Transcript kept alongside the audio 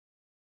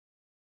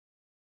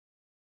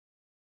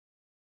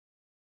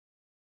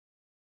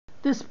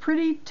This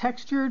pretty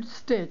textured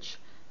stitch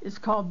is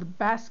called the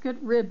basket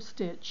rib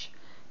stitch.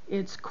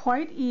 It's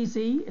quite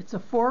easy. It's a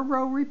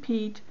 4-row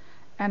repeat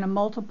and a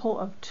multiple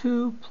of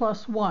 2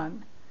 plus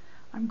 1.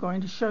 I'm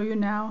going to show you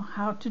now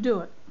how to do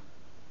it.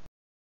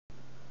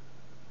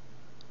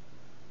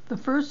 The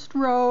first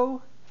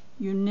row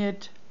you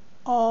knit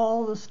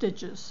all the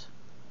stitches.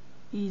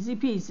 Easy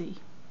peasy.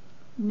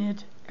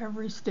 Knit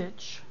every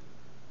stitch.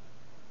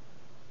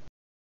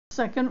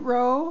 Second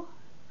row,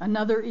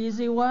 another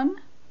easy one.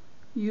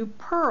 You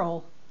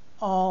purl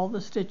all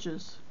the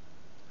stitches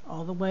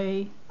all the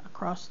way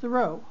across the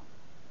row.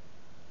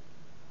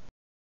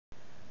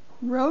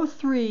 Row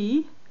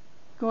 3,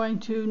 going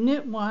to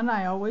knit one.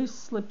 I always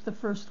slip the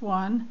first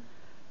one.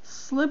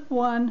 Slip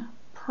one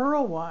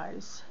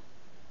purlwise.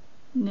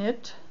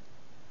 Knit,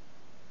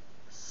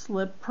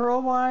 slip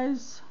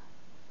purlwise,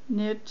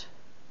 knit,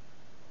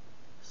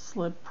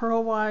 slip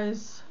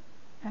purlwise,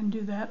 and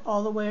do that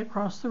all the way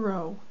across the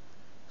row.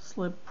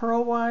 Slip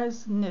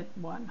purlwise, knit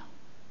one.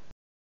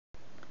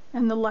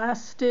 And the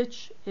last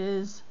stitch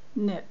is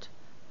knit.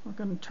 We're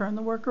going to turn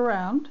the work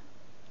around.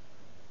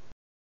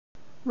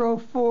 Row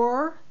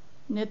 4,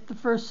 knit the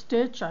first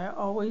stitch. I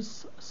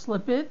always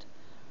slip it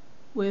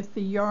with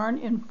the yarn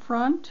in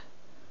front,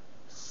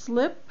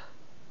 slip,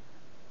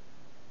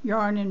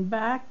 yarn in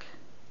back,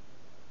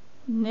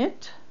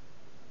 knit,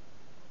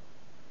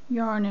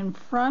 yarn in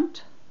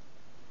front,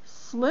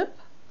 slip,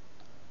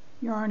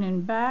 yarn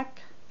in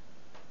back,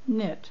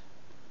 knit.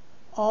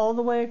 All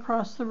the way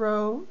across the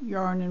row,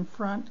 yarn in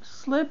front,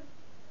 slip,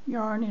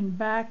 yarn in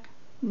back,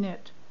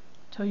 knit,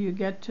 till you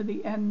get to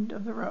the end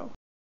of the row.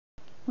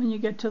 When you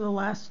get to the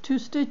last 2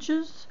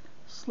 stitches,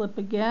 slip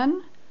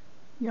again,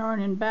 yarn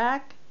in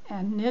back,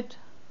 and knit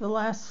the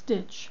last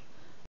stitch.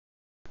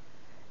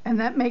 And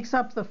that makes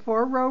up the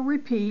 4-row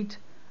repeat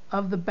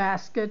of the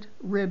basket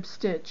rib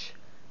stitch.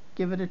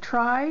 Give it a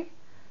try.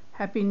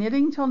 Happy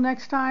knitting till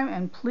next time,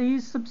 and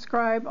please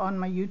subscribe on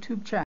my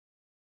YouTube channel.